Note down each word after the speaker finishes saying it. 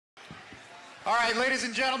All right, ladies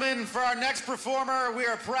and gentlemen, for our next performer, we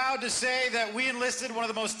are proud to say that we enlisted one of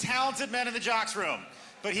the most talented men in the Jocks room.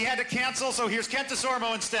 But he had to cancel, so here's Kent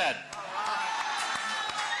Desormeaux instead.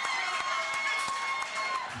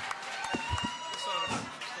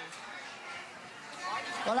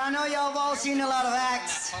 Well, I know y'all have all seen a lot of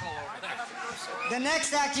acts. The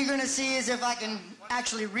next act you're gonna see is if I can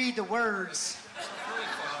actually read the words.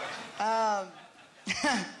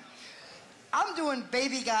 I'm doing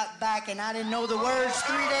Baby Got Back and I didn't know the words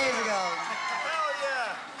 3 days ago. Hell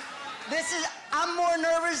yeah! I'm more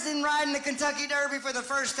nervous than riding the Kentucky Derby for the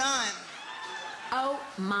first time. Oh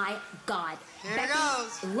my God. Here Becky, it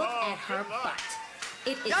goes. Look at her butt.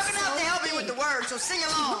 It is Y'all gonna have to help me big. with the words, so sing She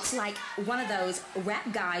along. looks like one of those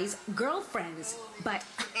rap guys' girlfriends, but,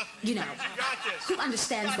 you know, who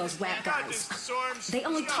understands those rap guys? They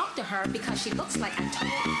only talk to her because she looks like a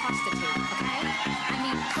total prostitute, okay? I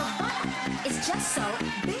mean, her butt is just so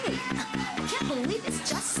big. I can't believe it's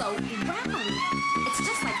just so round. It's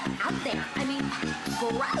just like out there. I mean,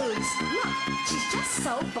 gross. Look, she's just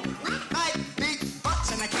so black. My big butts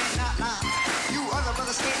and I cannot lie. You other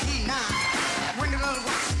brothers can't deny. When the little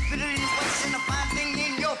rocks fit in your waist and a fine thing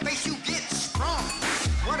in your face, you get sprung.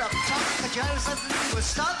 What up, tough? Cause your other something was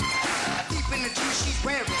stuck deep in the juice she's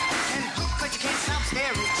wearing. And look, cause you can't stop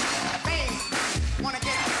staring. Bang! Wanna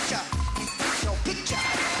get a picture? Your picture.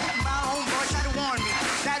 My homeboy tried to warn me.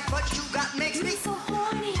 That butt you got makes me so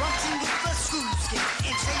horny. Rumping with the screw skin.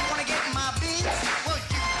 And say you wanna get in my beans? Well,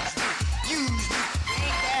 use me.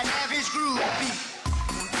 Ain't that average groove beat?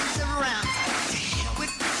 Use it around.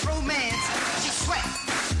 With this romance, she's sweat,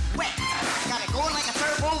 wet. Got it going like a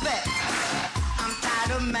turbo vet. I'm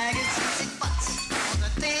tired of magazines and butts. The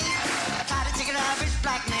thing, tired of taking average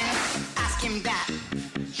black man. Ask him that.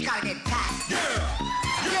 You gotta get packed. Yeah!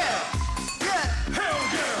 Yeah! Yeah! Hell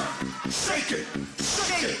yeah! Shake it!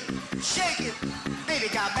 Shake it! Shake it! Baby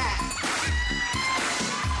got back.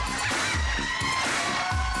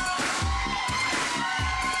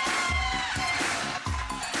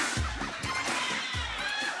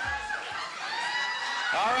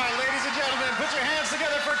 All right, ladies and gentlemen, put your hands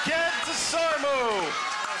together for Kent Desormeaux.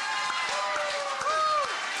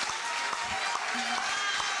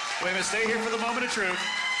 Wait a minute, stay here for the moment of truth.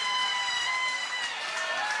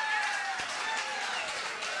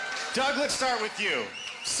 Doug, let's start with you.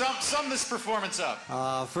 Sum this performance up.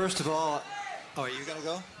 First of all, oh, are you gonna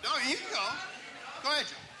go? No, you can go. Go ahead,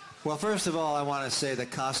 Joe. Well, first of all, I want to say the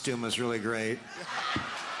costume was really great.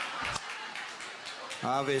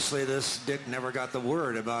 Obviously, this dick never got the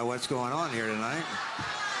word about what's going on here tonight.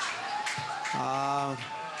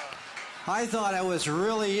 I thought it was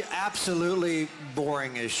really absolutely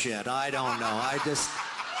boring as shit. I don't know.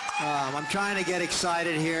 I'm trying to get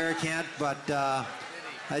excited here, Kent, but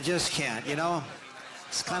I just can't, you know?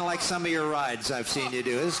 It's kind of like some of your rides I've seen you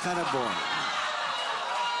do. It's kind of boring.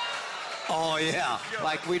 Oh, yeah.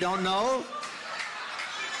 Like we don't know?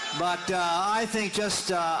 But I think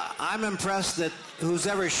just, I'm impressed that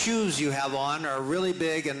whosever shoes you have on are really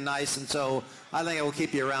big and nice, and so I think it will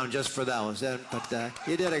keep you around just for those. But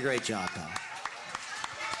you did a great job, pal.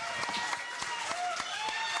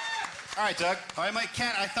 All right, Doug. All right, Mike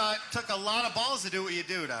Kent, I thought took a lot of balls to do what you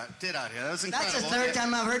did out here. That was incredible. That's the third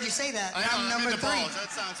time I've heard you say that. I know, I'm number into 3. balls.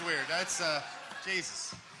 That sounds weird. That's,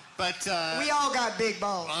 Jesus. But, We all got big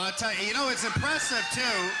balls. I'll tell you, you know, it's impressive,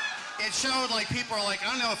 too. It showed, like, people are like, I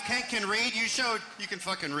don't know if Kent can read. You showed you can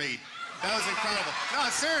fucking read. That was incredible. No,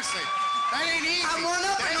 seriously. That ain't easy. I'm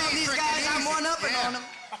one-upping on these guys. I'm one-upping on them.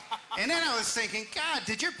 And then I was thinking, God,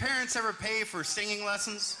 did your parents ever pay for singing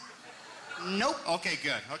lessons? Nope. Okay,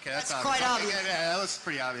 good. Okay, that's quite obvious. Yeah, that was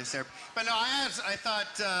pretty obvious there. But no, I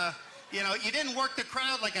thought, you know, you didn't work the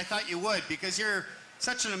crowd like I thought you would because you're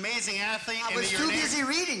such an amazing athlete. I was too busy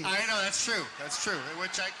reading. I know, that's true. That's true,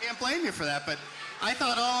 which I can't blame you for that. But I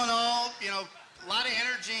thought all in all, you know, a lot of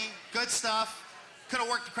energy, good stuff. Could have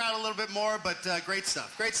worked the crowd a little bit more, but great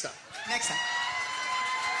stuff. Great stuff. Next time.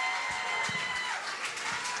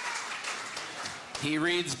 He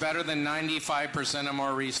reads better than 95% of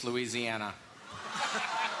Maurice, Louisiana.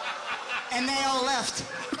 And they all left.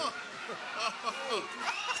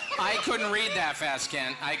 I couldn't read that fast,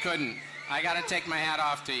 Kent. I couldn't. I got to take my hat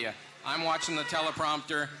off to you. I'm watching the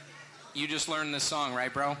teleprompter. You just learned this song,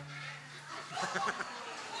 right, bro?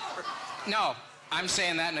 No, I'm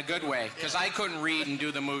saying that in a good way, because I couldn't read and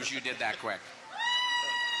do the moves you did that quick.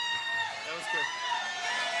 That was good.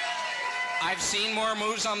 I've seen more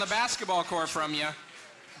moves on the basketball court from you,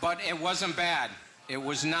 but it wasn't bad. It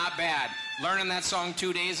was not bad. Learning that song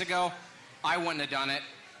 2 days ago, I wouldn't have done it.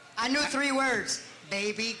 I knew 3 words.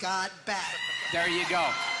 Baby got back. There you go.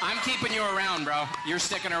 I'm keeping you around, bro. You're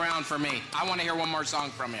sticking around for me. I want to hear one more song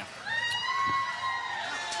from you.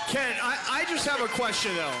 Ken, I just have a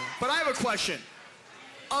question, though. But I have a question.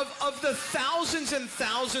 Of the thousands and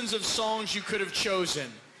thousands of songs you could have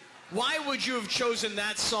chosen, why would you have chosen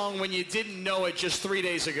that song when you didn't know it just 3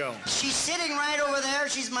 days ago? She's sitting right over there.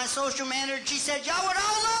 She's my social manager. She said, y'all would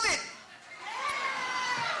all love it.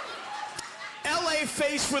 L.A.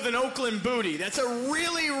 faced with an Oakland booty. That's a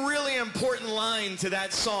really, really important line to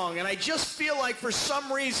that song. And I just feel like for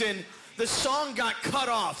some reason, the song got cut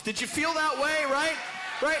off. Did you feel that way, right?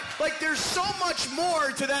 Right? Like there's so much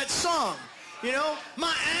more to that song. You know?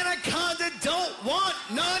 My anaconda don't want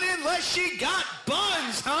none unless she got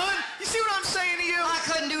buns, hon. You see what I'm saying to you? I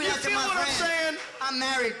couldn't do that to my friend. You feel what I'm saying? I'm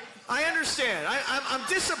married. I understand. I'm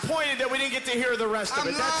disappointed that we didn't get to hear the rest of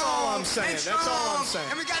it. That's all I'm saying. That's all I'm saying.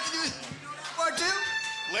 And we got to do part two.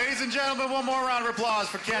 Ladies and gentlemen, one more round of applause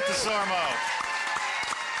for Kent Desormeaux.